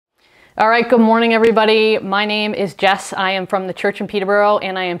All right, good morning, everybody. My name is Jess. I am from the church in Peterborough,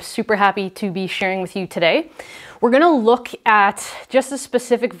 and I am super happy to be sharing with you today. We're going to look at just a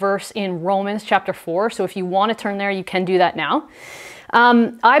specific verse in Romans chapter 4. So if you want to turn there, you can do that now.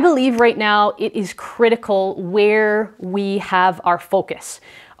 I believe right now it is critical where we have our focus.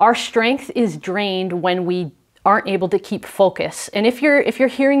 Our strength is drained when we aren't able to keep focus. And if you're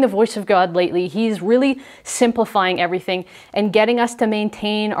hearing the voice of God lately, He's really simplifying everything and getting us to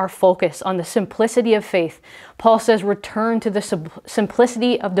maintain our focus on the simplicity of faith. Paul says, return to the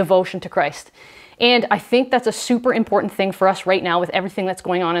simplicity of devotion to Christ. And I think that's a super important thing for us right now with everything that's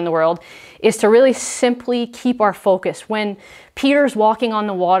going on in the world, is to really simply keep our focus. When Peter's walking on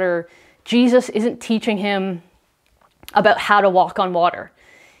the water, Jesus isn't teaching him about how to walk on water.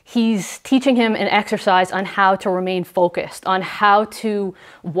 He's teaching him an exercise on how to remain focused, on how to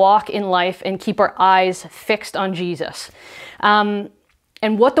walk in life and keep our eyes fixed on Jesus. And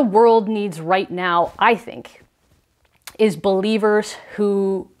what the world needs right now, I think, is believers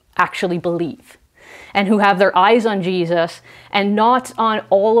who actually believe and who have their eyes on Jesus and not on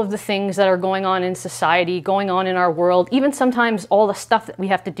all of the things that are going on in society, going on in our world, even sometimes all the stuff that we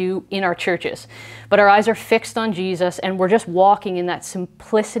have to do in our churches. But our eyes are fixed on Jesus, and we're just walking in that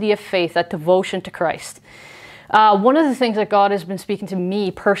simplicity of faith, that devotion to Christ. One of the things that God has been speaking to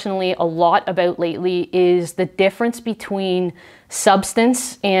me personally a lot about lately is the difference between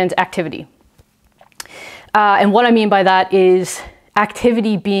substance and activity. And what I mean by that is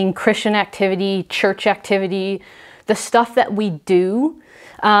activity being Christian activity, church activity, the stuff that we do.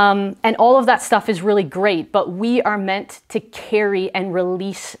 And all of that stuff is really great, but we are meant to carry and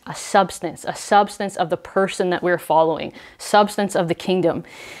release a substance of the person that we're following, substance of the kingdom.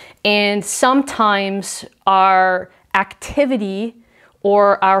 And sometimes our activity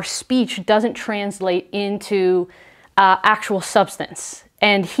or our speech doesn't translate into actual substance.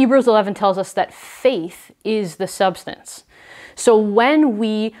 And Hebrews 11 tells us that faith is the substance. So when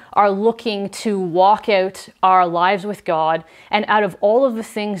we are looking to walk out our lives with God, and out of all of the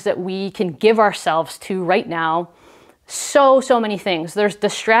things that we can give ourselves to right now, so many things. There's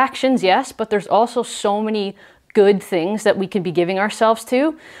distractions, yes, but there's also so many good things that we can be giving ourselves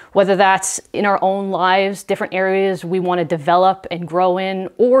to, whether that's in our own lives, different areas we want to develop and grow in,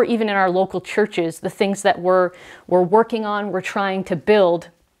 or even in our local churches, the things that we're working on, we're trying to build.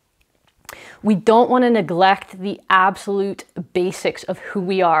 We don't want to neglect the absolute basics of who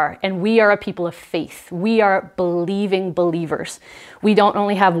we are, and we are a people of faith. We are believing believers. We don't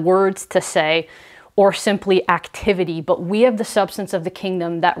only have words to say or simply activity, but we have the substance of the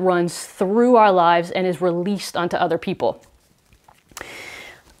kingdom that runs through our lives and is released onto other people.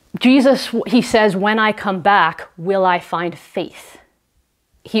 Jesus, He says, when I come back, will I find faith?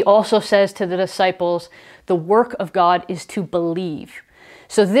 He also says to the disciples, the work of God is to believe.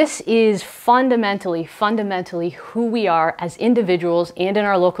 So this is fundamentally who we are as individuals and in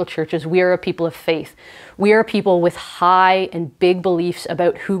our local churches. We are a people of faith. We are people with high and big beliefs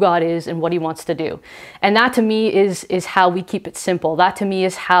about who God is and what He wants to do. And that to me is how we keep it simple. That to me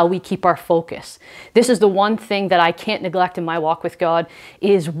is how we keep our focus. This is the one thing that I can't neglect in my walk with God,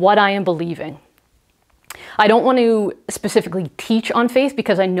 is what I am believing. I don't want to specifically teach on faith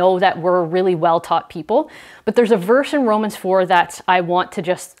because I know that we're really well-taught people, but there's a verse in Romans 4 that I want to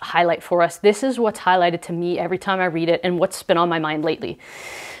just highlight for us. This is what's highlighted to me every time I read it and what's been on my mind lately.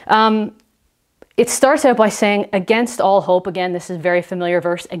 It starts out by saying, against all hope, again, this is a very familiar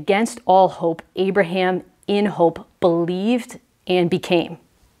verse, against all hope, Abraham in hope believed and became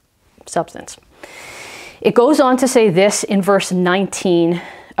substance. It goes on to say this in verse 19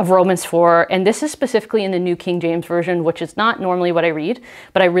 of Romans 4, and this is specifically in the New King James Version, which is not normally what I read,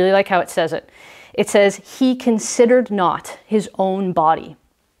 but I really like how it says it. It says, he considered not his own body.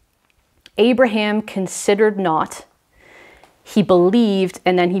 Abraham considered not, he believed,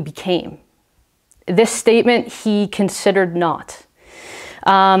 and then he became. This statement, he considered not.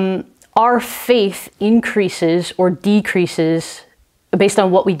 Our faith increases or decreases based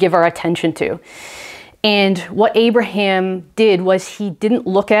on what we give our attention to. And what Abraham did was he didn't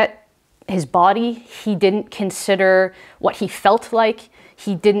look at his body. He didn't consider what he felt like.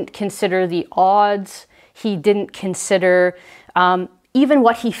 He didn't consider the odds. He didn't consider even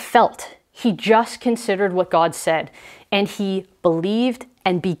what he felt. He just considered what God said. And he believed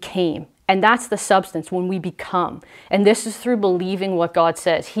and became. And that's the substance, when we become. And this is through believing what God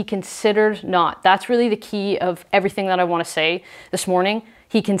says. He considered not. That's really the key of everything that I want to say this morning.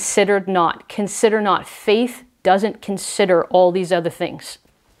 He considered not. Consider not. Faith doesn't consider all these other things.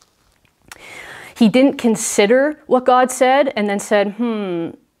 He didn't consider what God said and then said,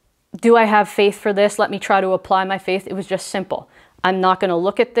 do I have faith for this? Let me try to apply my faith. It was just simple. I'm not going to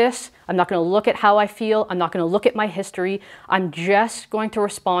look at this. I'm not going to look at how I feel. I'm not going to look at my history. I'm just going to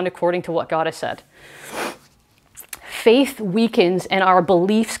respond according to what God has said. Faith weakens and our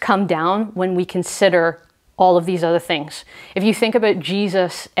beliefs come down when we consider all of these other things. If you think about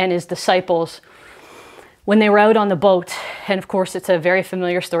Jesus and his disciples, when they were out on the boat, and of course it's a very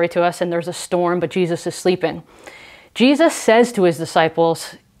familiar story to us, and there's a storm, but Jesus is sleeping. Jesus says to his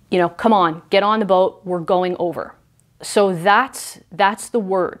disciples, you know, come on, get on the boat, we're going over. So that's the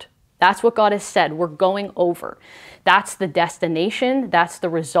word. That's what God has said. We're going over. That's the destination. That's the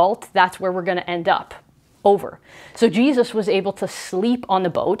result. That's where we're going to end up. Over. So Jesus was able to sleep on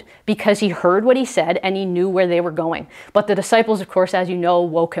the boat because he heard what he said and he knew where they were going. But the disciples, of course, as you know,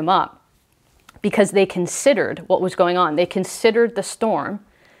 woke him up because they considered what was going on. They considered the storm.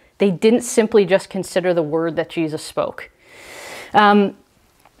 They didn't simply just consider the word that Jesus spoke.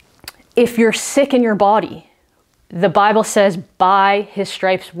 If you're sick in your body, the Bible says, by his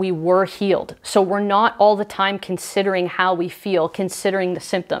stripes we were healed. So we're not all the time considering how we feel, considering the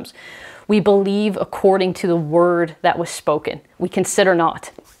symptoms. We believe according to the word that was spoken. We consider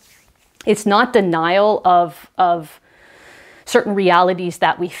not. It's not denial of certain realities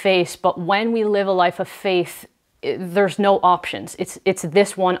that we face, but when we live a life of faith, there's no options. It's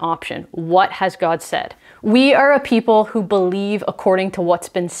this one option. What has God said? We are a people who believe according to what's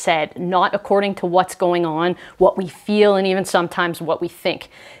been said, not according to what's going on, what we feel, and even sometimes what we think.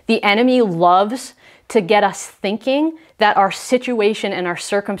 The enemy loves to get us thinking that our situation and our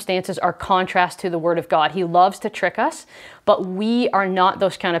circumstances are contrast to the word of God. He loves to trick us, but we are not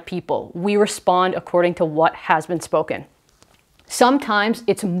those kind of people. We respond according to what has been spoken. Sometimes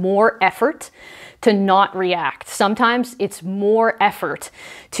it's more effort to not react. Sometimes it's more effort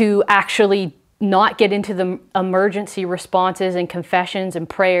to actually not get into the emergency responses and confessions and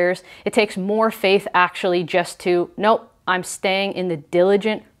prayers. It takes more faith actually just to, nope, I'm staying in the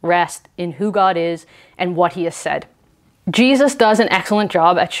diligent rest in who God is and what he has said. Jesus does an excellent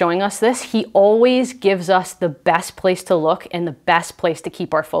job at showing us this. He always gives us the best place to look and the best place to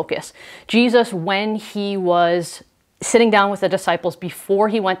keep our focus. Jesus, when he was sitting down with the disciples before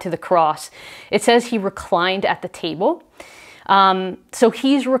he went to the cross, it says he reclined at the table. So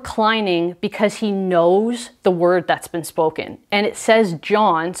he's reclining because he knows the word that's been spoken. And it says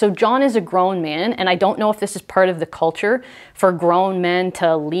John. So John is a grown man, and I don't know if this is part of the culture for grown men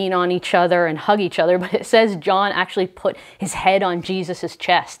to lean on each other and hug each other, but it says John actually put his head on Jesus's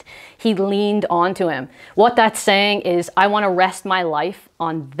chest. He leaned onto him. What that's saying is, I want to rest my life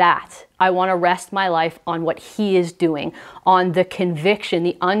on that. I want to rest my life on what he is doing, on the conviction,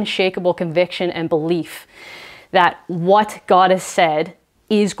 the unshakable conviction and belief that what God has said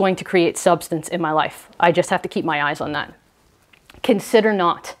is going to create substance in my life. I just have to keep my eyes on that. Consider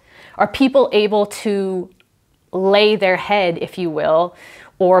not. Are people able to lay their head, if you will,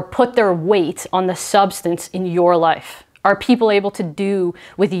 or put their weight on the substance in your life? Are people able to do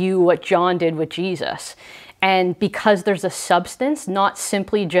with you what John did with Jesus? And because there's a substance, not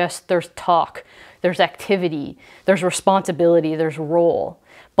simply just there's talk, there's activity, there's responsibility, there's role.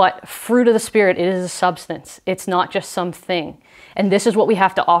 But fruit of the Spirit, it is a substance. It's not just something. And this is what we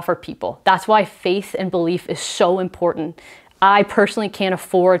have to offer people. That's why faith and belief is so important. I personally can't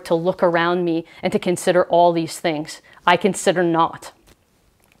afford to look around me and to consider all these things. I consider not.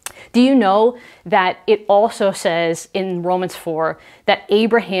 Do you know that it also says in Romans 4 that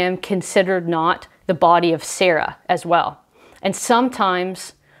Abraham considered not the body of Sarah as well? And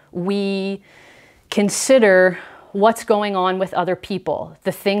sometimes we consider what's going on with other people,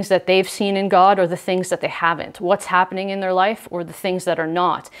 the things that they've seen in God or the things that they haven't, what's happening in their life or the things that are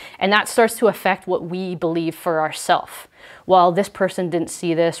not. And that starts to affect what we believe for ourselves. Well, this person didn't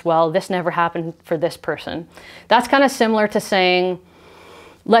see this. Well, this never happened for this person. That's kind of similar to saying,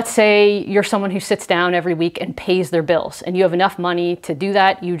 let's say you're someone who sits down every week and pays their bills and you have enough money to do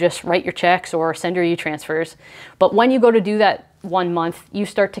that. You just write your checks or send your e-transfers. But when you go to do that one month, you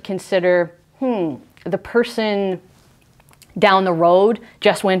start to consider, the person down the road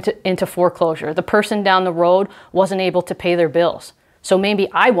just went into foreclosure. The person down the road wasn't able to pay their bills. So maybe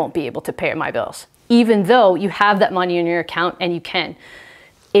I won't be able to pay my bills, even though you have that money in your account and you can.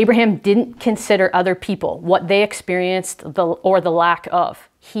 Abraham didn't consider other people, what they experienced or the lack of.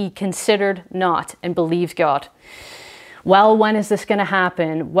 He considered not and believed God. Well, when is this going to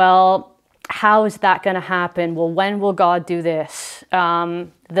happen? Well, how is that going to happen? Well, when will God do this?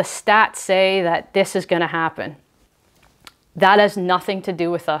 The stats say that this is going to happen. That has nothing to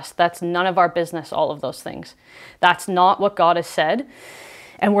do with us. That's none of our business, all of those things. That's not what God has said.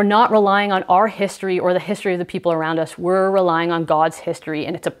 And we're not relying on our history or the history of the people around us. We're relying on God's history,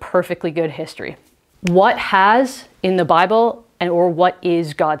 and it's a perfectly good history. What has in the Bible or what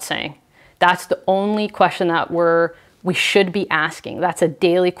is God saying? That's the only question that we should be asking. That's a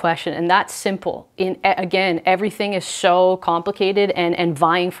daily question, and that's simple. Again, everything is so complicated and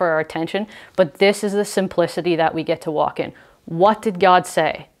vying for our attention, but this is the simplicity that we get to walk in. What did God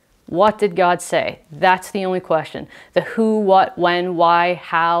say? What did God say? That's the only question. The who, what, when, why,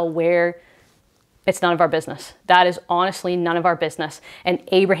 how, where, it's none of our business. That is honestly none of our business. And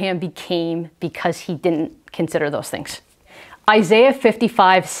Abraham became because he didn't consider those things. Isaiah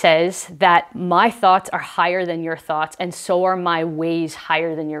 55 says that my thoughts are higher than your thoughts, and so are my ways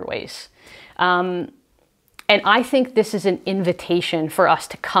higher than your ways. And I think this is an invitation for us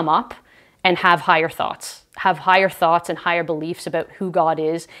to come up and have higher thoughts and higher beliefs about who God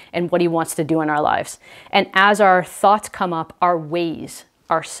is and what he wants to do in our lives. And as our thoughts come up, our ways,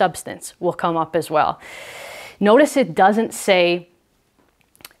 our substance will come up as well. Notice it doesn't say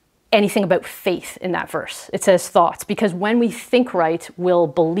anything about faith in that verse. It says thoughts, because when we think right, we'll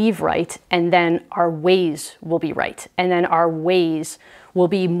believe right, and then our ways will be right. And then our ways will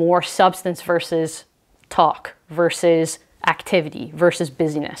be more substance versus talk, versus activity, versus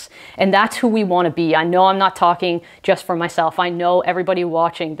busyness. And that's who we want to be. I know I'm not talking just for myself. I know everybody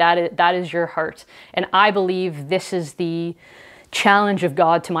watching, that is your heart. And I believe this is the challenge of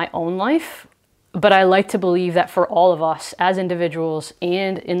God to my own life. But I like to believe that for all of us as individuals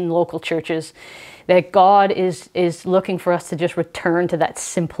and in local churches, that God is looking for us to just return to that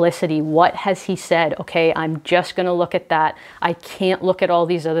simplicity. What has he said? Okay, I'm just going to look at that. I can't look at all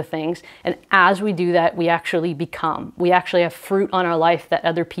these other things. And as we do that, we actually have fruit on our life that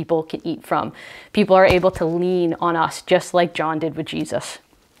other people can eat from. People are able to lean on us just like John did with Jesus.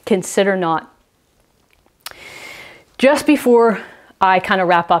 Consider not. Just before I kind of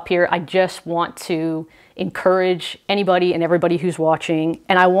wrap up here, I just want to encourage anybody and everybody who's watching,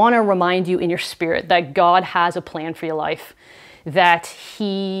 and I want to remind you in your spirit that God has a plan for your life, that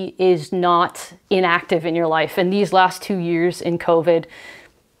he is not inactive in your life. And these last 2 years in COVID,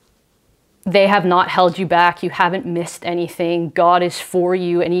 they have not held you back. You haven't missed anything. God is for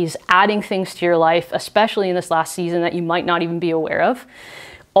you, and he's adding things to your life, especially in this last season that you might not even be aware of.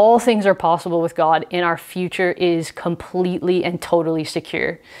 All things are possible with God, and our future is completely and totally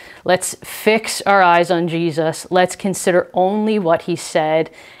secure. Let's fix our eyes on Jesus. Let's consider only what he said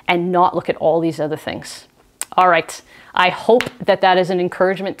and not look at all these other things. All right. I hope that is an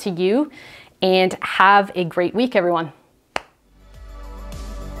encouragement to you, and have a great week, everyone.